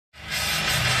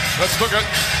Let's look at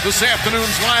this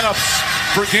afternoon's lineups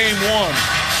for game one.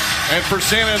 And for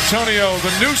San Antonio,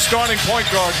 the new starting point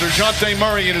guard, DeJounte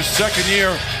Murray, in his second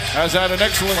year, has had an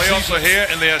excellent season. Also here,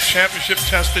 and they are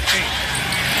championship-tested team.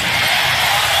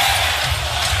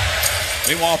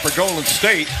 Meanwhile, for Golden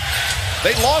State,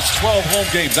 they lost 12 home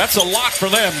games. That's a lot for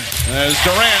them as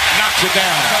Durant knocks it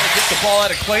down. Trying to get the ball out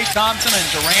of Klay Thompson and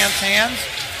Durant's hands.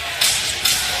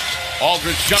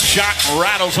 Aldridge jump shot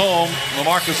rattles home.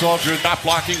 LaMarcus Aldridge not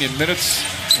blocking in minutes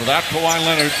without Kawhi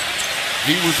Leonard.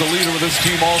 He was the leader of this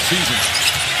team all season.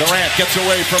 Durant gets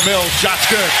away from Mills. Shot's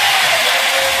good.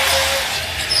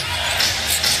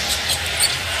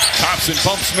 Thompson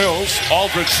bumps Mills.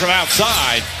 Aldridge from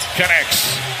outside connects.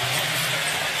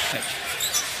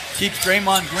 Keeps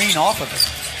Draymond Green off of it.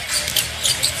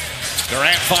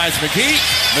 Durant finds McGee.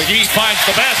 McGee finds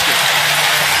the basket.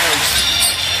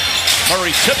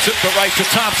 Murray tips it to right to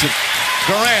Thompson.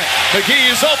 Durant. McGee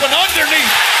is open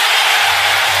underneath.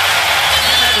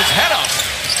 Had his head up.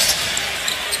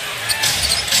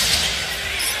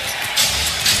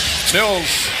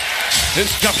 Mills.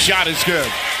 His jump shot is good.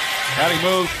 How'd he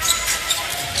move?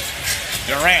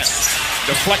 Durant.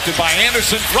 Deflected by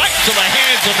Anderson. Right to the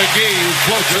hands of McGee, who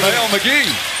floats to the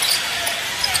McGee.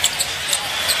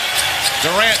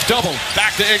 Durant double.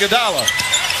 Back to Iguodala.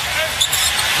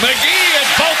 McGee at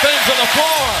both ends of the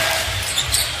floor.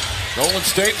 Golden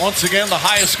State, once again, the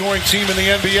highest scoring team in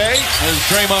the NBA as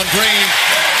Draymond Green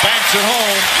banks it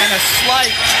home. And a slight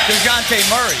DeJounte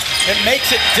Murray. It makes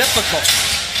it difficult.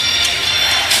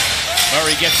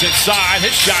 Murray gets inside.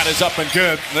 His shot is up and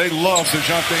good. They love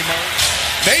DeJounte Murray.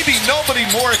 Maybe nobody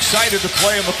more excited to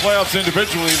play in the playoffs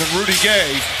individually than Rudy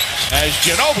Gay as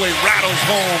Ginobili rattles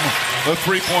home the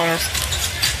three-pointer.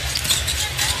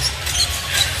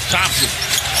 Thompson.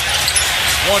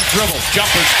 One dribble.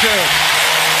 Jumper's good.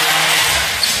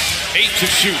 8 to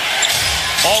shoot.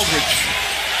 Aldridge.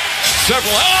 Several.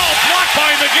 Oh, blocked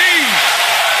by McGee.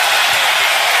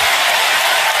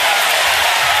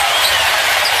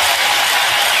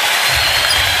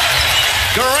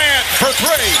 Durant for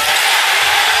three.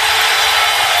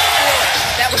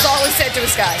 That was all he said to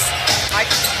his guys.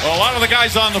 Well, a lot of the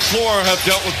guys on the floor have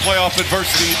dealt with playoff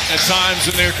adversity at times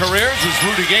in their careers as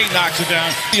Rudy Gay knocks it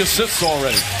down. He assists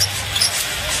already.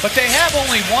 But they have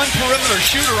only one perimeter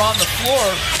shooter on the floor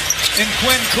in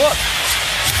Quinn Cook.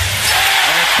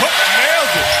 And Cook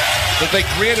nails it. But they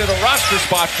created a roster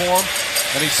spot for him,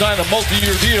 and he signed a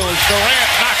multi-year deal as Durant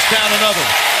knocks down another.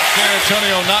 San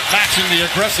Antonio not matching the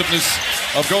aggressiveness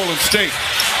of Golden State.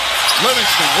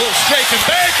 Livingston will shake and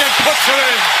bake and puts it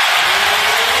in.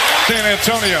 San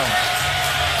Antonio.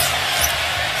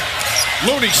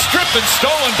 Looney stripped and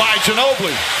stolen by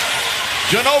Ginobili.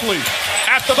 Ginobili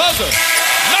at the buzzer.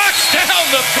 Knocks down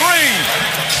the three.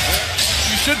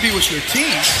 You should be with your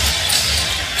team.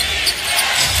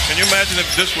 Can you imagine if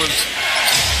this was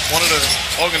one of the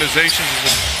organizations that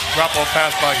would drop off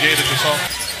pass by Gay that you saw?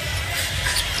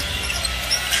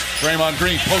 Draymond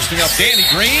Green posting up Danny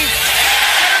Green.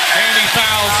 Danny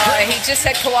fouls. He just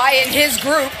said Kawhi and his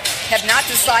group have not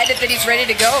decided that he's ready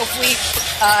to go.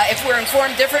 If we're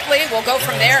informed differently, we'll go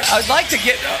from there. I'd like to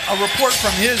get a report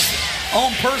from his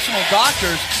own personal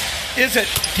doctors. Is it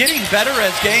getting better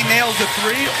as Gay nails a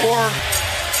three, or?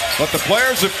 But the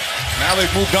players have, now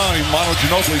they've moved on. Even Manu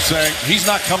Ginobili saying he's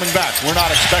not coming back. We're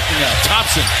not expecting that.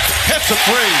 Thompson hits a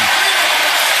three.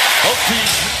 Both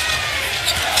teams.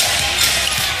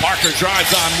 Parker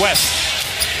drives on West.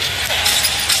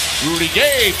 Rudy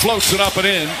Gay floats it up and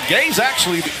in. Gay's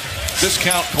actually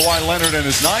discount Kawhi Leonard in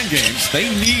his 9 games. They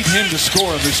need him to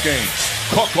score in this game.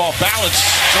 Cook off balance,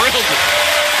 drilled it.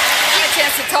 I had a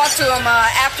chance to talk to him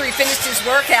after he finished his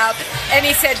workout, and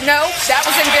he said, no, that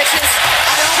was ambitious.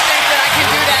 I don't think that I can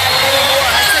do that anymore.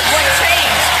 I said, what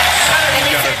changed?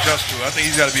 He's got to adjust to it. I think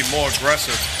he's got to be more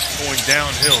aggressive going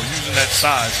downhill, using that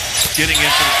size, getting into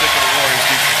the thick of the Warriors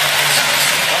defense.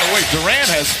 By the way, Durant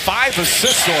has 5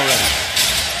 assists already.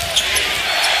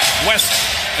 West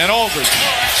and Aldridge.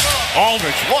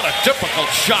 Aldridge, what a difficult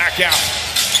shot out.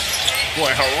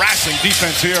 Boy, harassing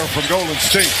defense here from Golden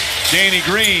State. Danny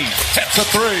Green hits a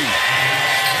three.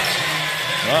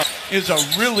 Is a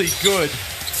really good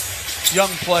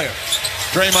young player.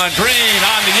 Draymond Green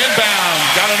on the inbound.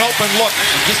 Got an open look.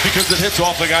 And just because it hits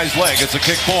off the guy's leg, it's a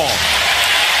kick ball.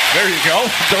 There you go.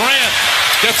 Durant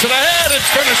gets it ahead and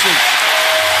finishes.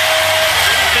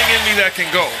 Anything in me that can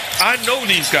go. I know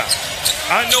these guys.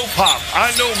 I know Pop.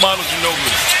 I know Manu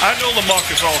Ginobili. I know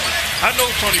LaMarcus Aldridge. I know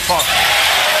Tony Parker.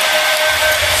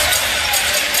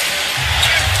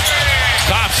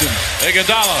 Thompson,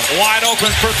 Iguodala, wide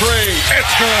open for three.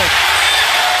 It's good.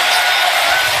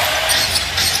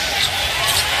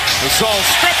 Gasol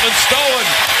stripped and stolen.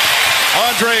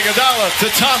 Andre Iguodala to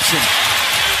Thompson.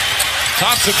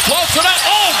 Thompson floats it up.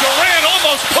 Oh, Durant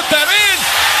almost put that in.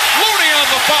 Looney on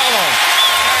the follow.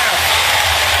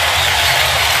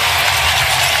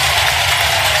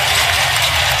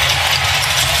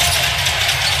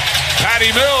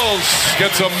 Patty Mills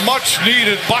gets a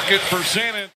much-needed bucket for San Antonio.